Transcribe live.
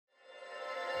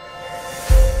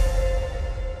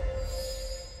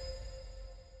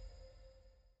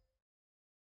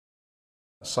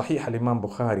Sahih al-Imam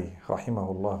Bukhari,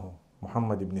 rahimahullah,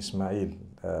 Muhammad ibn Ismail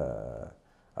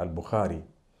al-Bukhari,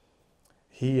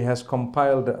 he has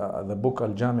compiled the book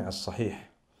Al-Jami' al-Sahih.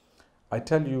 I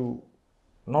tell you,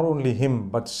 not only him,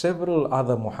 but several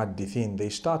other muhaddithin, they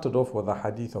started off with a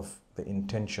hadith of the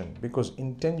intention, because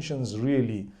intentions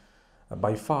really,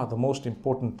 by far the most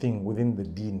important thing within the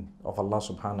deen of Allah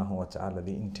subhanahu wa ta'ala,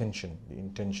 the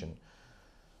intention.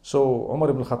 So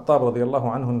Umar ibn Khattab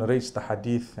radiallahu anhu narrates the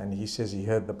hadith, and he says he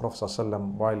heard the Prophet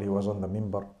ﷺ while he was on the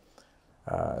minbar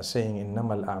saying,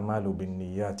 إِنَّمَا الْأَعْمَالُ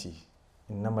بِالنِّيَّاتِ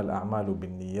إِنَّمَا الْأَعْمَالُ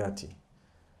بِالنِّيَّاتِ,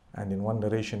 and in one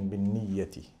narration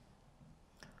بِالنِّيَّةِ.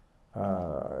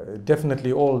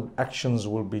 Definitely all actions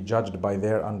will be judged by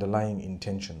their underlying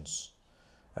intentions.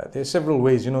 There are several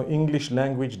ways. English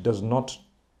language does not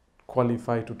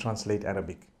qualify to translate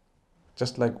Arabic.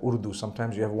 Just like Urdu,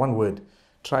 sometimes you have one word,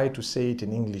 try to say it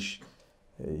in English,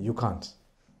 you can't.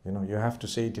 You have to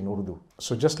say it in Urdu.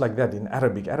 So just like that in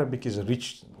Arabic is a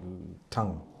rich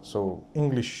tongue. So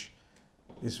English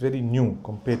is very new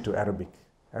compared to Arabic.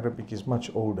 Arabic is much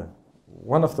older.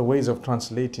 One of the ways of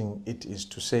translating it is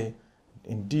to say,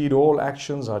 indeed all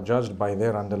actions are judged by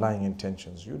their underlying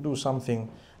intentions. You do something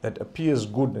that appears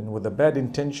good and with a bad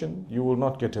intention, you will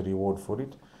not get a reward for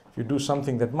it. If you do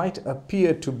something that might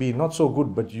appear to be not so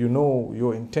good, but you know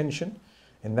your intention,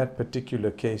 in that particular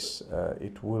case,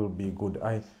 it will be good.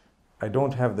 I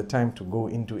don't have the time to go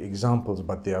into examples,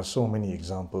 but there are so many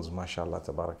examples, mashallah,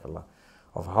 tabarakallah,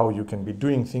 of how you can be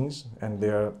doing things and they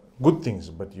are good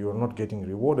things, but you are not getting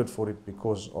rewarded for it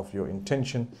because of your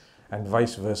intention, and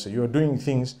vice versa. You are doing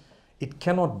things, it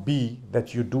cannot be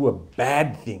that you do a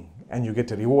bad thing and you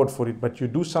get a reward for it, but you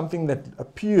do something that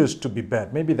appears to be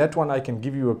bad. Maybe that one I can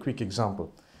give you a quick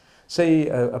example. Say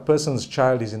a person's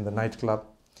child is in the nightclub,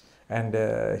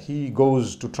 and he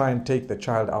goes to try and take the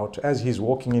child out. As he's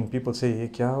walking in, people say, "Hey,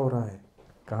 kya ho raha hai?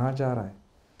 Kahan ja raha hai?"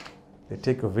 They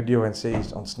take a video and say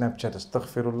on Snapchat,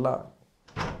 "Astaghfirullah.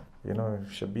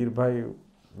 Shabir bhai,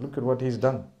 look at what he's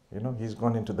done. He's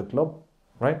gone into the club,"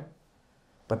 right?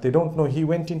 But they don't know he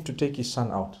went in to take his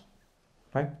son out,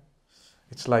 right?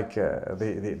 It's like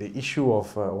the issue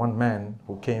of one man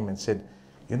who came and said,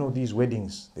 these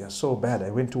weddings, they are so bad. I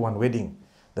went to one wedding.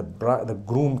 The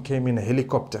groom came in a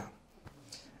helicopter,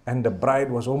 and the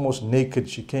bride was almost naked.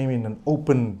 She came in an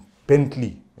open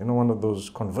Bentley, one of those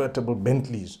convertible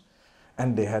Bentleys.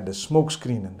 And they had a smoke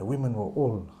screen, and the women were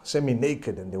all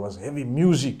semi-naked, and there was heavy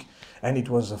music, and it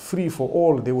was free for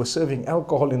all. They were serving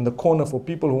alcohol in the corner for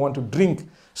people who want to drink.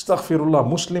 Astaghfirullah,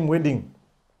 Muslim wedding.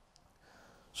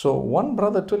 So one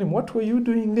brother told him, "What were you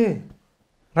doing there?"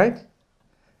 Right?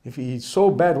 If he's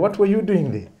so bad, what were you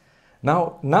doing there?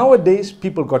 Now, nowadays,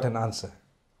 people got an answer.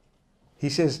 He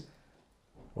says,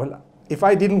 "Well, if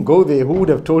I didn't go there, who would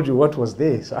have told you what was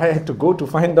there? So I had to go to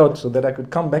find out so that I could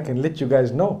come back and let you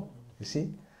guys know." You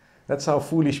see, that's how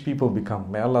foolish people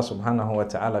become. May Allah subhanahu wa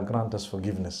ta'ala grant us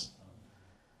forgiveness.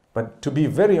 But to be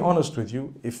very honest with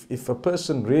you, if a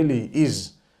person really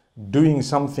is doing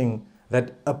something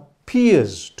that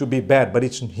appears to be bad, but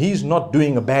he's not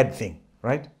doing a bad thing,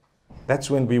 right?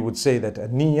 That's when we would say that a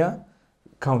niyyah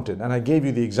counted. And I gave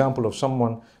you the example of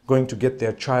someone going to get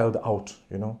their child out,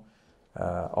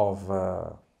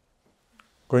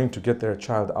 going to get their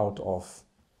child out of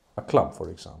a club, for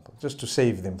example, just to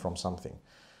save them from something.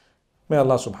 May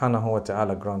Allah subhanahu wa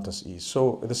ta'ala grant us ease.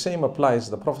 So the same applies.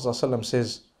 The Prophet ﷺ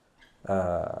says,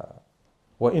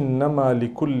 وَإِنَّمَا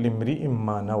لِكُلِّ امْرِئٍ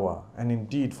مَّا نَوَى, and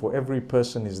indeed for every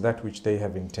person is that which they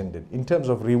have intended. In terms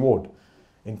of reward,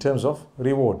 and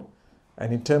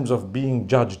in terms of being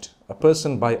judged, a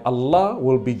person by Allah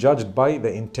will be judged by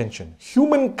the intention.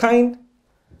 Humankind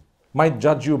might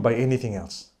judge you by anything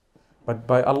else, but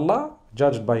by Allah,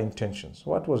 judged by intentions.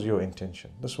 What was your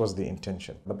intention? This was the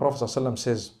intention. The Prophet ﷺ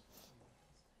says,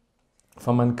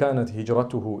 فَمَنْ كَانَتْ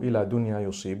هِجْرَتُهُ إِلَى دُنْيَا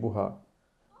يُصِيبُهَا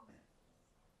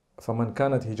فَمَنْ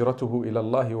كَانَتْ هِجْرَتُهُ إِلَى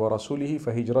اللَّهِ وَرَسُولِهِ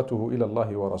فَهِجْرَتُهُ إِلَى اللَّهِ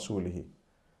وَرَسُولِهِ.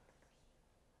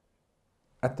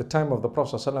 At the time of the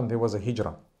Prophet ﷺ, there was a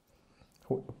hijrah.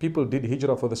 People did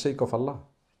hijrah for the sake of Allah,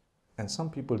 and some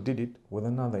people did it with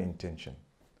another intention.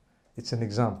 It's an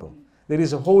example. There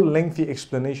is a whole lengthy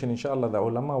explanation, inshallah, the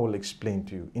ulama will explain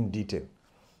to you in detail.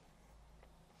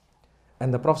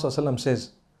 And the Prophet ﷺ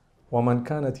says, وَمَنْ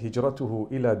كَانَتْ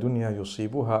هِجْرَتُهُ إِلَى دُنْيَا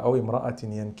يُصِيبُهَا أَوْ إِمْرَأَةٍ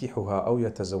يَنْكِحُهَا أَوْ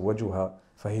يَتَزَوَّجُهَا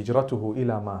فَهِجْرَتُهُ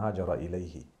إِلَى مَا هَاجَرَ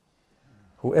إِلَيْهِ.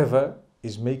 Whoever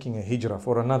is making a hijrah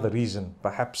for another reason,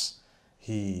 perhaps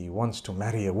he wants to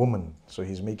marry a woman, so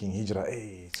he's making hijrah.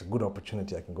 Hey, it's a good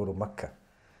opportunity, I can go to Makkah.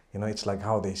 It's like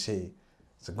how they say,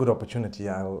 it's a good opportunity,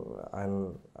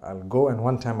 I'll go, and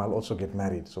one time I'll also get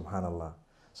married, subhanallah.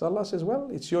 So Allah says, well,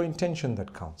 it's your intention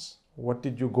that counts. What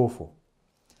did you go for?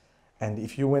 And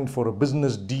if you went for a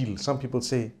business deal, some people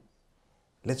say,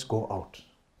 let's go out.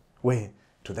 Where?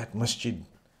 To that masjid,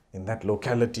 in that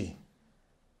locality.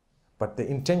 But the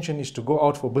intention is to go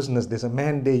out for business. There's a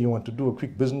man there, you want to do a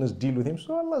quick business deal with him.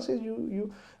 So Allah says,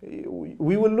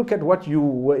 we will look at what you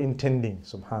were intending,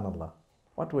 subhanallah.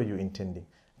 What were you intending?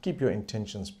 Keep your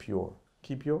intentions pure.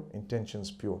 Keep your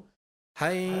intentions pure.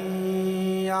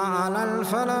 Hayya ala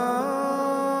al-falaah.